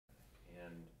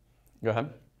Go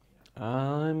ahead.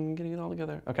 I'm getting it all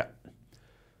together. Okay.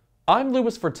 I'm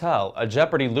Louis Fertel, a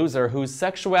Jeopardy loser whose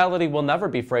sexuality will never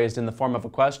be phrased in the form of a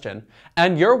question.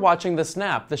 And you're watching The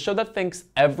Snap, the show that thinks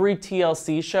every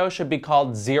TLC show should be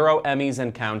called 0 Emmys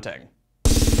and Counting.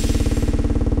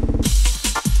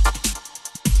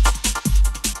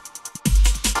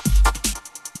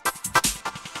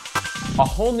 A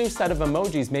whole new set of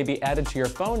emojis may be added to your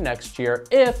phone next year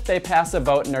if they pass a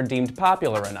vote and are deemed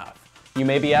popular enough. You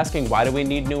may be asking, why do we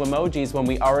need new emojis when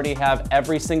we already have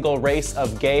every single race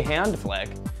of gay hand flick?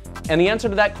 And the answer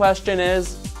to that question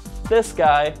is this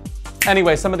guy.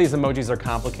 Anyway, some of these emojis are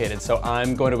complicated, so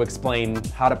I'm going to explain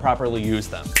how to properly use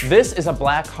them. This is a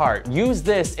black heart. Use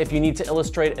this if you need to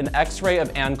illustrate an X-ray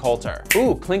of Ann Coulter.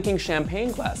 Ooh, clinking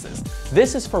champagne glasses.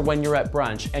 This is for when you're at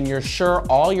brunch and you're sure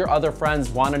all your other friends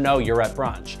want to know you're at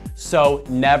brunch. So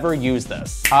never use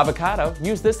this. Avocado,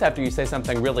 use this after you say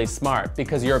something really smart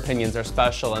because your opinions are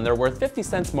special and they're worth 50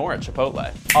 cents more at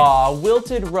Chipotle. Aw,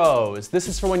 wilted rose. This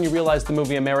is for when you realize the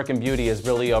movie American Beauty is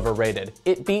really overrated.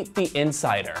 It beat The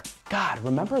Insider. God,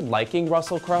 remember liking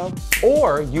Russell Crowe?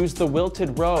 Or use the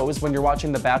wilted rose when you're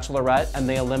watching The Bachelorette and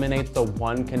they eliminate the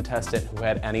one contestant who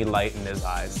had any light in his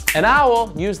eyes. An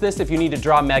owl, use this if you need to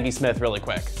draw Maggie Smith really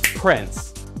quick.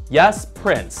 Prince. Yes,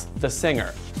 Prince, the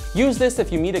singer. Use this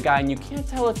if you meet a guy and you can't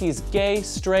tell if he's gay,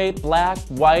 straight, black,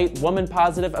 white, woman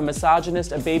positive, a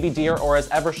misogynist, a baby deer, or has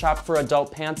ever shopped for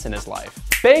adult pants in his life.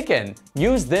 Bacon.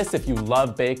 Use this if you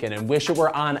love bacon and wish it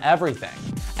were on everything.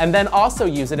 And then also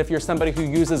use it if you're somebody who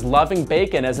uses loving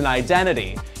bacon as an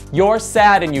identity. You're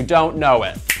sad and you don't know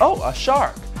it. Oh, a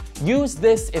shark. Use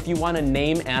this if you want to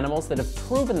name animals that have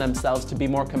proven themselves to be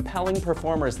more compelling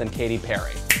performers than Katy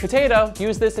Perry. Potato,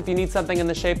 use this if you need something in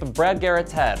the shape of Brad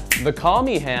Garrett's head. The call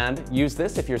me hand, use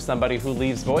this if you're somebody who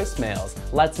leaves voicemails.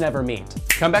 Let's never meet.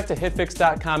 Come back to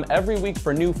hitfix.com every week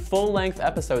for new full-length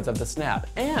episodes of The Snap.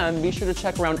 And be sure to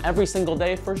check around every single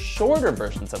day for shorter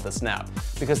versions of The Snap,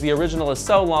 because the original is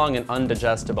so long and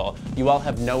undigestible. You all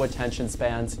have no attention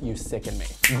spans, you sicken me.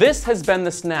 This has been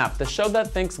The Snap, the show that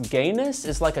thinks gayness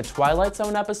is like a Twilight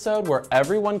Zone episode where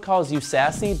everyone calls you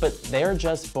sassy, but they're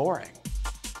just boring.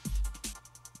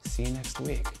 See you next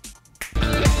week.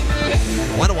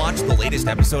 Want to watch the latest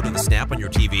episode of The Snap on your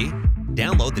TV?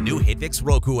 Download the new HitFix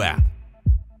Roku app.